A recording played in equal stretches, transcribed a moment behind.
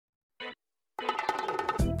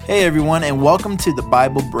Hey everyone, and welcome to the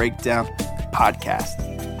Bible Breakdown Podcast.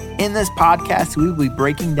 In this podcast, we will be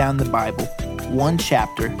breaking down the Bible one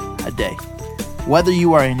chapter a day. Whether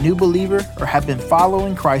you are a new believer or have been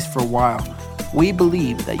following Christ for a while, we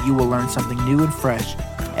believe that you will learn something new and fresh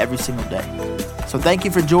every single day. So thank you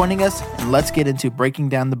for joining us, and let's get into breaking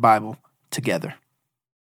down the Bible together.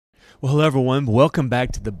 Well, hello everyone. Welcome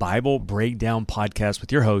back to the Bible Breakdown Podcast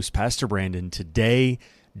with your host, Pastor Brandon. Today,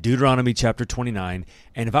 Deuteronomy chapter 29.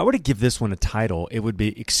 And if I were to give this one a title, it would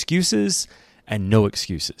be Excuses and No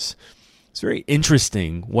Excuses. It's very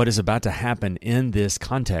interesting what is about to happen in this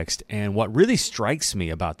context. And what really strikes me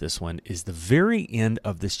about this one is the very end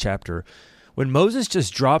of this chapter when Moses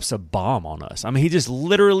just drops a bomb on us. I mean, he just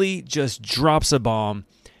literally just drops a bomb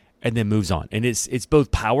and then moves on. And it's both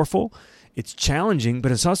powerful, it's challenging, but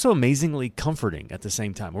it's also amazingly comforting at the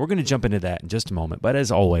same time. We're going to jump into that in just a moment. But as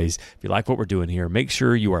always, if you like what we're doing here, make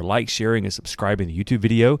sure you are sharing, and subscribing to the YouTube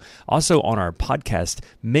video. Also on our podcast,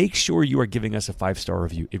 make sure you are giving us a 5-star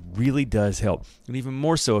review. It really does help. And even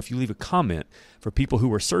more so if you leave a comment for people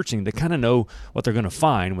who are searching to kind of know what they're going to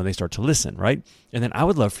find when they start to listen, right? And then I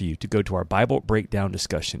would love for you to go to our Bible breakdown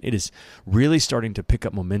discussion. It is really starting to pick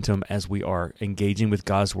up momentum as we are engaging with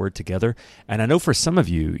God's Word together. And I know for some of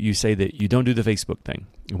you, you say that you don't do the Facebook thing.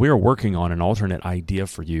 We are working on an alternate idea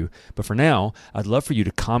for you. But for now, I'd love for you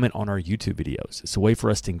to comment on our YouTube videos. It's a way for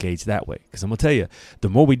us to engage that way. Because I'm going to tell you, the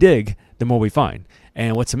more we dig, the more we find.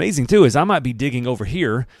 And what's amazing too is I might be digging over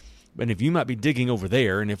here, and if you might be digging over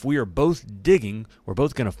there, and if we are both digging, we're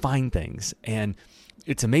both going to find things. And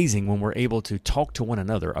it's amazing when we're able to talk to one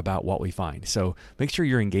another about what we find. So make sure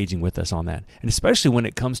you're engaging with us on that. And especially when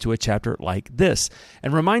it comes to a chapter like this.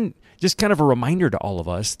 And just kind of a reminder to all of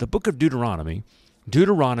us, the book of Deuteronomy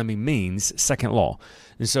means second law.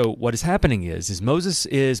 And so what is happening is Moses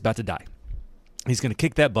is about to die. He's going to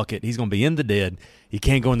kick that bucket. He's going to be in the dead. He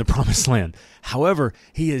can't go in the promised land. However,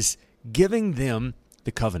 he is giving them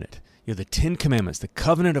the covenant, the 10 commandments, the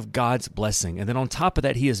covenant of God's blessing. And then on top of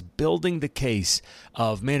that, he is building the case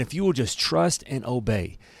of, man, if you will just trust and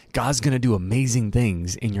obey, God's going to do amazing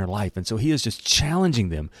things in your life. And so he is just challenging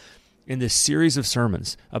them in this series of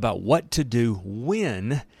sermons about what to do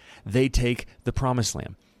when they take the promised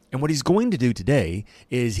land. And what he's going to do today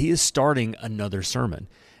is he is starting another sermon.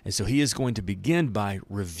 And so he is going to begin by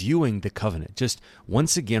reviewing the covenant, just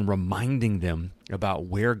once again reminding them about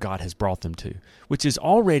where God has brought them to, which is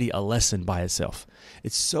already a lesson by itself.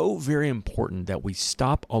 It's so very important that we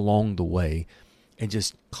stop along the way and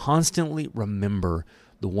just constantly remember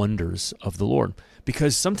the wonders of the Lord.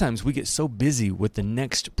 Because sometimes we get so busy with the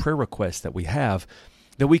next prayer request that we have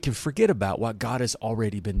that we can forget about what God has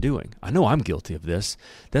already been doing. I know I'm guilty of this.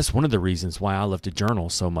 That's one of the reasons why I love to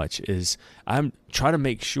journal so much is I'm trying to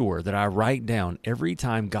make sure that I write down every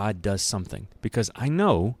time God does something, because I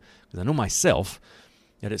know myself,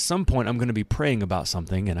 that at some point I'm going to be praying about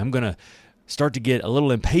something and I'm going to start to get a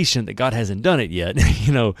little impatient that God hasn't done it yet,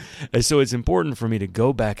 And so it's important for me to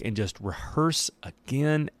go back and just rehearse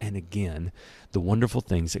again and again the wonderful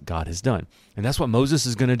things that God has done. And that's what Moses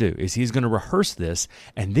is going to do, is he's going to rehearse this,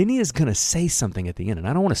 and then he is going to say something at the end. And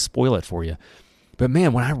I don't want to spoil it for you, but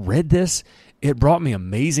man, when I read this, it brought me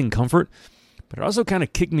amazing comfort, but it also kind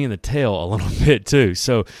of kicked me in the tail a little bit too.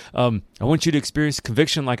 So I want you to experience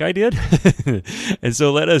conviction like I did. And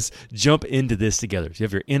so let us jump into this together. So you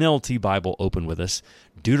have your NLT Bible open with us,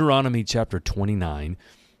 Deuteronomy chapter 29,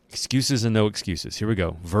 Excuses and No Excuses. Here we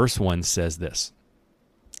go. Verse 1 says this: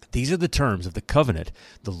 "These are the terms of the covenant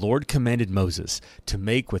the Lord commanded Moses to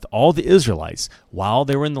make with all the Israelites while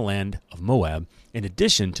they were in the land of Moab, in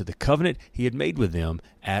addition to the covenant he had made with them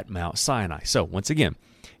at Mount Sinai." So once again,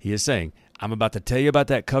 he is saying, I'm about to tell you about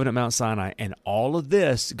that covenant Mount Sinai, and all of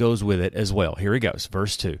this goes with it as well. Here he goes,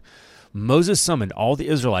 verse 2. "Moses summoned all the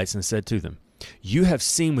Israelites and said to them, 'You have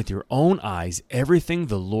seen with your own eyes everything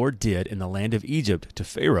the Lord did in the land of Egypt to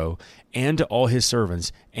Pharaoh and to all his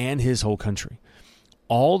servants and his whole country.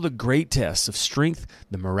 All the great tests of strength,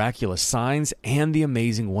 the miraculous signs, and the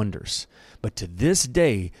amazing wonders. But to this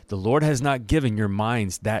day, the Lord has not given your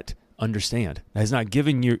minds that understand, has not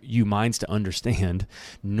given you minds to understand,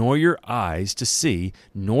 nor your eyes to see,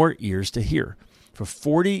 nor ears to hear. For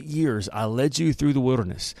 40 years I led you through the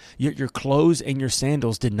wilderness, yet your clothes and your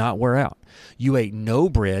sandals did not wear out. You ate no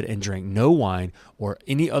bread and drank no wine or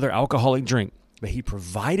any other alcoholic drink, but he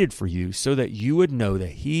provided for you so that you would know that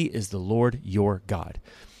he is the Lord your God.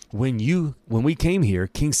 When we came here,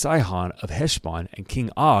 King Sihon of Heshbon and King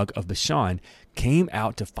Og of Bashan came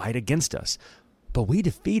out to fight against us, but we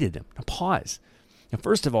defeated them." Now pause. And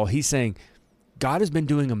first of all, he's saying, God has been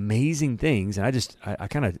doing amazing things. And I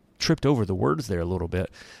kind of tripped over the words there a little bit,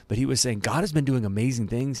 but he was saying, God has been doing amazing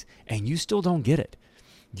things and you still don't get it.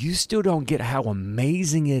 You still don't get how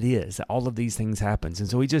amazing it is that all of these things happen. And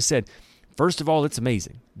so he just said, first of all, it's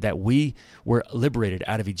amazing that we were liberated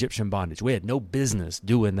out of Egyptian bondage. We had no business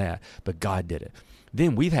doing that, but God did it.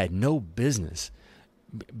 Then we've had no business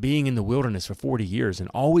being in the wilderness for 40 years, and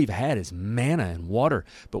all we've had is manna and water,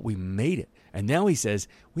 but we made it. And now he says,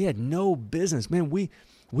 we had no business. Man, we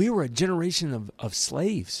were a generation of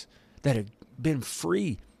slaves that had been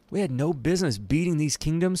free. We had no business beating these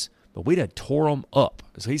kingdoms, but we'd have tore them up.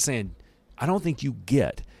 So he's saying, I don't think you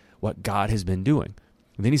get what God has been doing.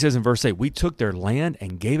 And then he says in verse 8, we took their land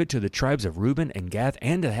and gave it to the tribes of Reuben and Gad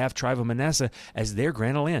and the half tribe of Manasseh as their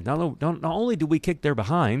grant land. Not only did we kick their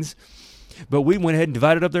behinds, but we went ahead and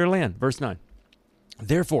divided up their land. Verse 9,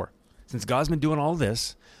 therefore, since God's been doing all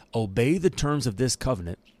this, obey the terms of this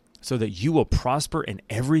covenant so that you will prosper in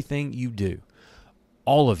everything you do.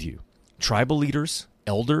 All of you, tribal leaders,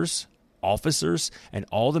 elders, officers, and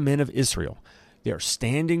all the men of Israel, they are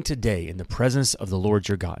standing today in the presence of the Lord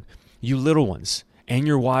your God. You little ones and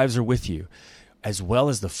your wives are with you, as well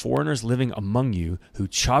as the foreigners living among you who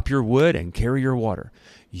chop your wood and carry your water.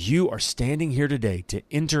 You are standing here today to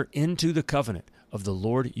enter into the covenant of the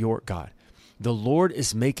Lord your God. The Lord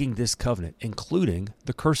is making this covenant, including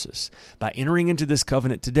the curses. By entering into this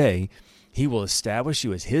covenant today, he will establish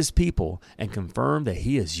you as his people and confirm that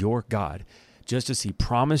he is your God, just as he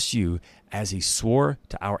promised you as he swore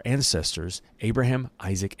to our ancestors, Abraham,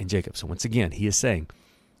 Isaac, and Jacob. So once again, he is saying,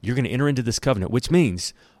 you're going to enter into this covenant, which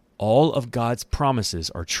means all of God's promises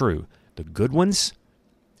are true, the good ones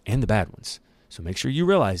and the bad ones. So make sure you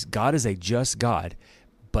realize God is a just God,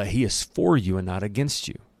 but he is for you and not against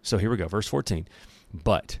you. So here we go, verse 14.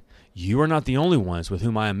 But you are not the only ones with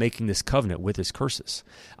whom I am making this covenant with his curses.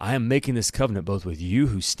 I am making this covenant both with you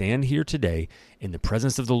who stand here today in the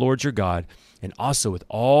presence of the Lord your God, and also with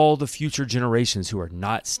all the future generations who are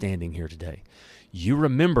not standing here today. You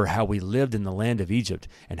remember how we lived in the land of Egypt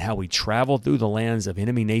and how we traveled through the lands of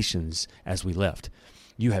enemy nations as we left.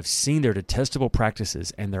 You have seen their detestable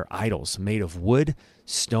practices and their idols made of wood,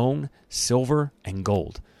 stone, silver, and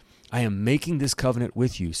gold. I am making this covenant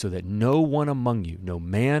with you so that no one among you, no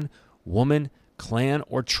man, woman, clan,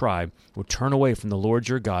 or tribe will turn away from the Lord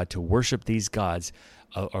your God to worship these gods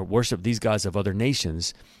or worship these gods of other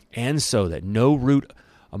nations, and so that no root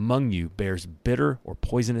among you bears bitter or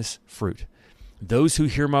poisonous fruit. Those who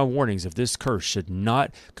hear my warnings of this curse should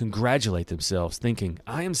not congratulate themselves, thinking,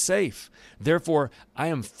 I am safe. Therefore, I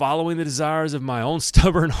am following the desires of my own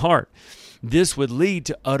stubborn heart. This would lead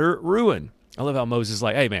to utter ruin. I love how Moses is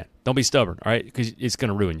like, hey man, don't be stubborn, all right? Because it's going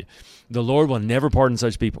to ruin you. The Lord will never pardon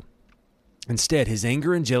such people. Instead, his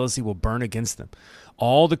anger and jealousy will burn against them.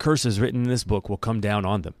 All the curses written in this book will come down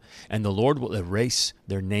on them, and the Lord will erase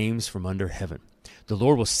their names from under heaven. The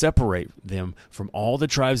Lord will separate them from all the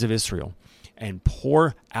tribes of Israel and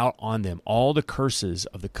pour out on them all the curses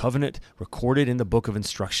of the covenant recorded in the book of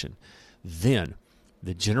instruction. Then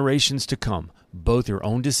the generations to come, both your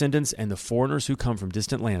own descendants and the foreigners who come from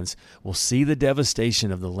distant lands, will see the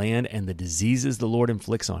devastation of the land and the diseases the Lord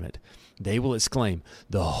inflicts on it. They will exclaim,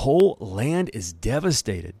 the whole land is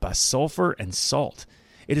devastated by sulfur and salt.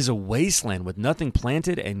 It is a wasteland with nothing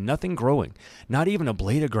planted and nothing growing, not even a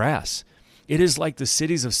blade of grass. It is like the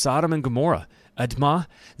cities of Sodom and Gomorrah, Admah,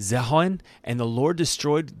 Zahon, and the Lord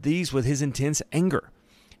destroyed these with his intense anger.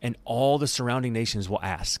 And all the surrounding nations will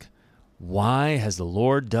ask, why has the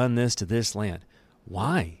Lord done this to this land?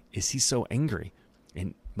 Why is he so angry?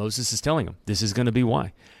 And Moses is telling them, this is going to be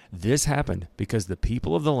why. This happened because the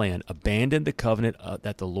people of the land abandoned the covenant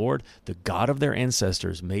that the Lord, the God of their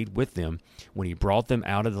ancestors, made with them when he brought them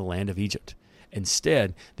out of the land of Egypt.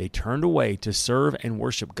 Instead, they turned away to serve and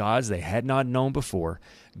worship gods they had not known before,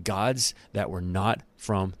 gods that were not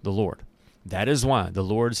from the Lord. That is why the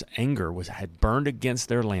Lord's anger had burned against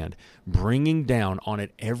their land, bringing down on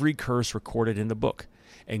it every curse recorded in the book.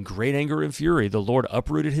 In great anger and fury, the Lord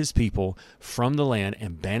uprooted his people from the land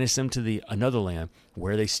and banished them to another land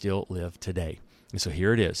where they still live today. And so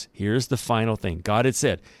here it is. Here's the final thing. God had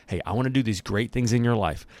said, hey, I want to do these great things in your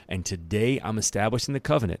life. And today I'm establishing the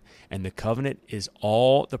covenant. And the covenant is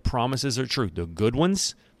all the promises are true, the good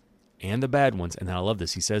ones and the bad ones. And I love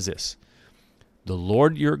this. He says this, the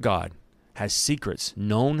Lord your God has secrets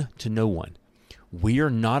known to no one. We are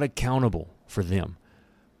not accountable for them,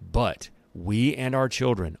 but we and our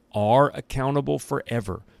children are accountable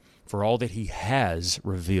forever for all that he has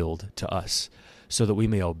revealed to us, so that we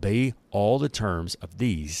may obey all the terms of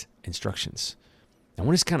these instructions. I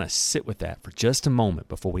want to just kind of sit with that for just a moment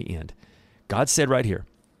before we end. God said right here,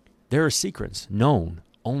 there are secrets known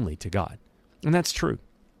only to God. And that's true.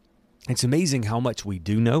 It's amazing how much we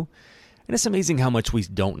do know, and it's amazing how much we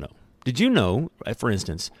don't know. Did you know, for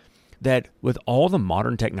instance, that with all the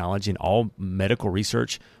modern technology and all medical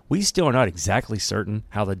research, we still are not exactly certain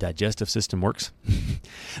how the digestive system works?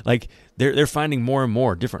 Like they're finding more and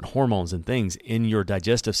more different hormones and things in your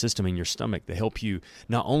digestive system, in your stomach, that help you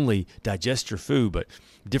not only digest your food, but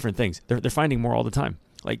different things. They're finding more all the time.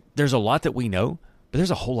 Like there's a lot that we know, but there's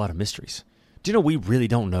a whole lot of mysteries. Do you know we really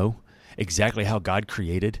don't know exactly how God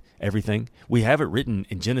created everything? We have it written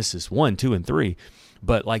in Genesis 1, 2, and 3,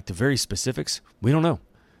 but like the very specifics, we don't know.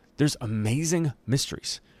 There's amazing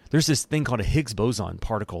mysteries. There's this thing called a Higgs boson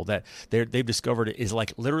particle that they've discovered is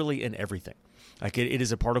like literally in everything. Like it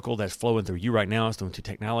is a particle that's flowing through you right now. It's flowing through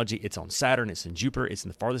technology. It's on Saturn. It's in Jupiter. It's in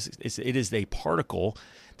the farthest. It is a particle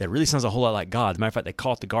that really sounds a whole lot like God. As a matter of fact, they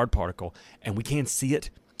call it the God particle, and we can't see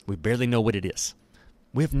it. We barely know what it is.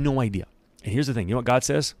 We have no idea. And here's the thing. You know what God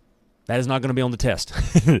says? That is not going to be on the test.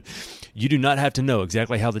 You do not have to know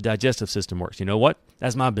exactly how the digestive system works. You know what?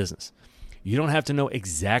 That's my business. You don't have to know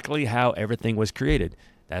exactly how everything was created.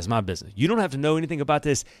 That's my business. You don't have to know anything about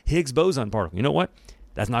this Higgs boson particle. You know what?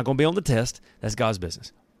 That's not going to be on the test. That's God's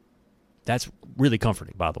business. That's really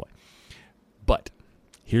comforting, by the way. But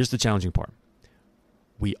here's the challenging part.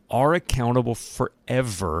 We are accountable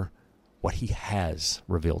forever what he has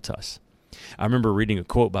revealed to us. I remember reading a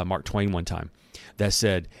quote by Mark Twain one time that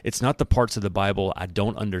said, "It's not the parts of the Bible I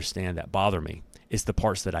don't understand that bother me. It's the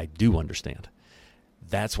parts that I do understand."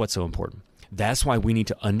 That's what's so important. That's why we need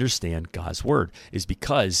to understand God's word, is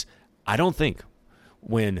because I don't think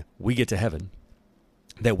when we get to heaven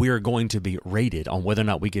that we are going to be rated on whether or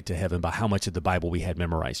not we get to heaven by how much of the Bible we had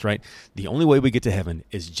memorized, right? The only way we get to heaven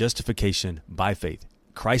is justification by faith.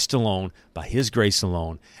 Christ alone, by his grace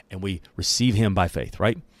alone, and we receive him by faith,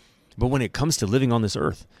 right? But when it comes to living on this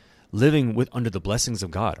earth, living under the blessings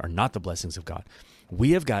of God or not the blessings of God,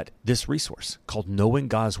 we have got this resource called knowing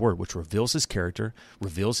God's word, which reveals his character,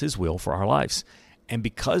 reveals his will for our lives. And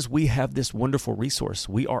because we have this wonderful resource,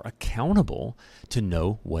 we are accountable to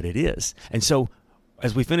know what it is. And so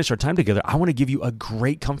as we finish our time together, I want to give you a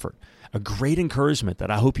great comfort, a great encouragement that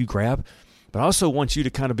I hope you grab. But I also want you to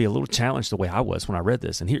kind of be a little challenged the way I was when I read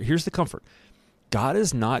this. And here's the comfort. God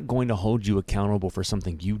is not going to hold you accountable for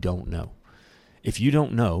something you don't know. If you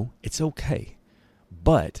don't know, it's okay.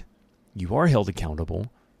 But you are held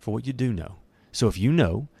accountable for what you do know. So if you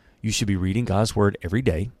know, you should be reading God's word every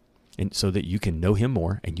day, and so that you can know him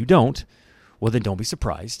more, and you don't, well, then don't be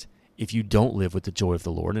surprised if you don't live with the joy of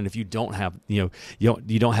the Lord, and if you don't have, you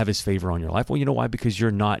don't have his favor on your life. Well, you know why? Because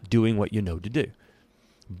you're not doing what you know to do.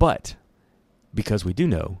 But because we do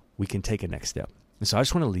know, we can take a next step. And so I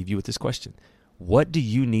just want to leave you with this question. What do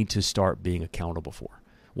you need to start being accountable for?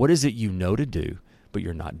 What is it you know to do, but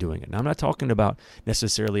you're not doing it? Now, I'm not talking about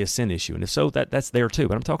necessarily a sin issue, and if so, that's there too.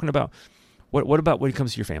 But I'm talking about what about when it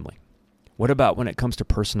comes to your family? What about when it comes to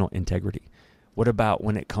personal integrity? What about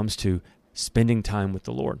when it comes to spending time with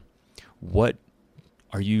the Lord? What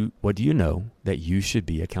do you know that you should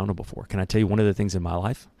be accountable for? Can I tell you one of the things in my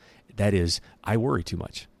life? That is, I worry too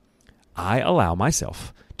much. I allow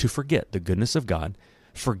myself to forget the goodness of God,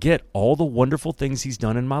 forget all the wonderful things he's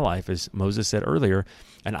done in my life, as Moses said earlier,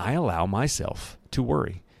 and I allow myself to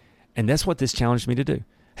worry. And that's what this challenged me to do.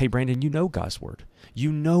 Hey, Brandon, you know God's word.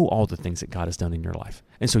 You know all the things that God has done in your life.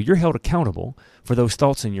 And so you're held accountable for those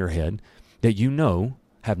thoughts in your head that you know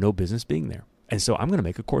have no business being there. And so I'm going to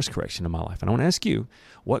make a course correction in my life. And I want to ask you,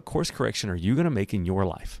 what course correction are you going to make in your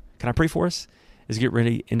life? Can I pray for us as we get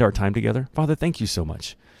ready into our time together? Father, thank you so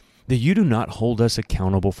much that you do not hold us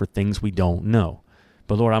accountable for things we don't know.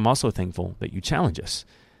 But Lord, I'm also thankful that you challenge us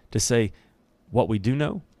to say what we do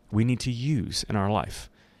know, we need to use in our life.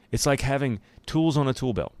 It's like having tools on a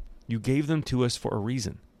tool belt. You gave them to us for a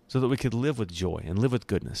reason, so that we could live with joy and live with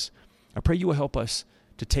goodness. I pray you will help us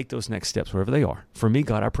to take those next steps wherever they are. For me,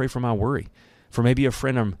 God, I pray for my worry, for maybe a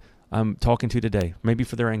friend I'm talking to today, maybe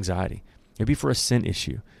for their anxiety, maybe for a sin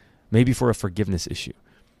issue, maybe for a forgiveness issue.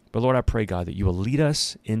 But Lord, I pray, God, that you will lead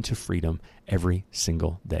us into freedom every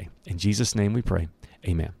single day. In Jesus' name we pray.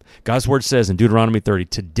 Amen. God's word says in Deuteronomy 30,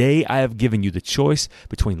 today I have given you the choice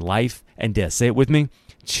between life and death. Say it with me.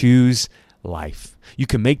 Choose life. You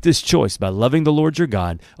can make this choice by loving the Lord your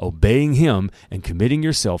God, obeying him, and committing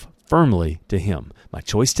yourself firmly to him. My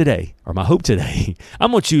choice today, or my hope today,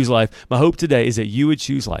 I'm going to choose life. My hope today is that you would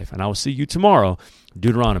choose life. And I will see you tomorrow,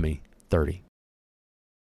 Deuteronomy 30.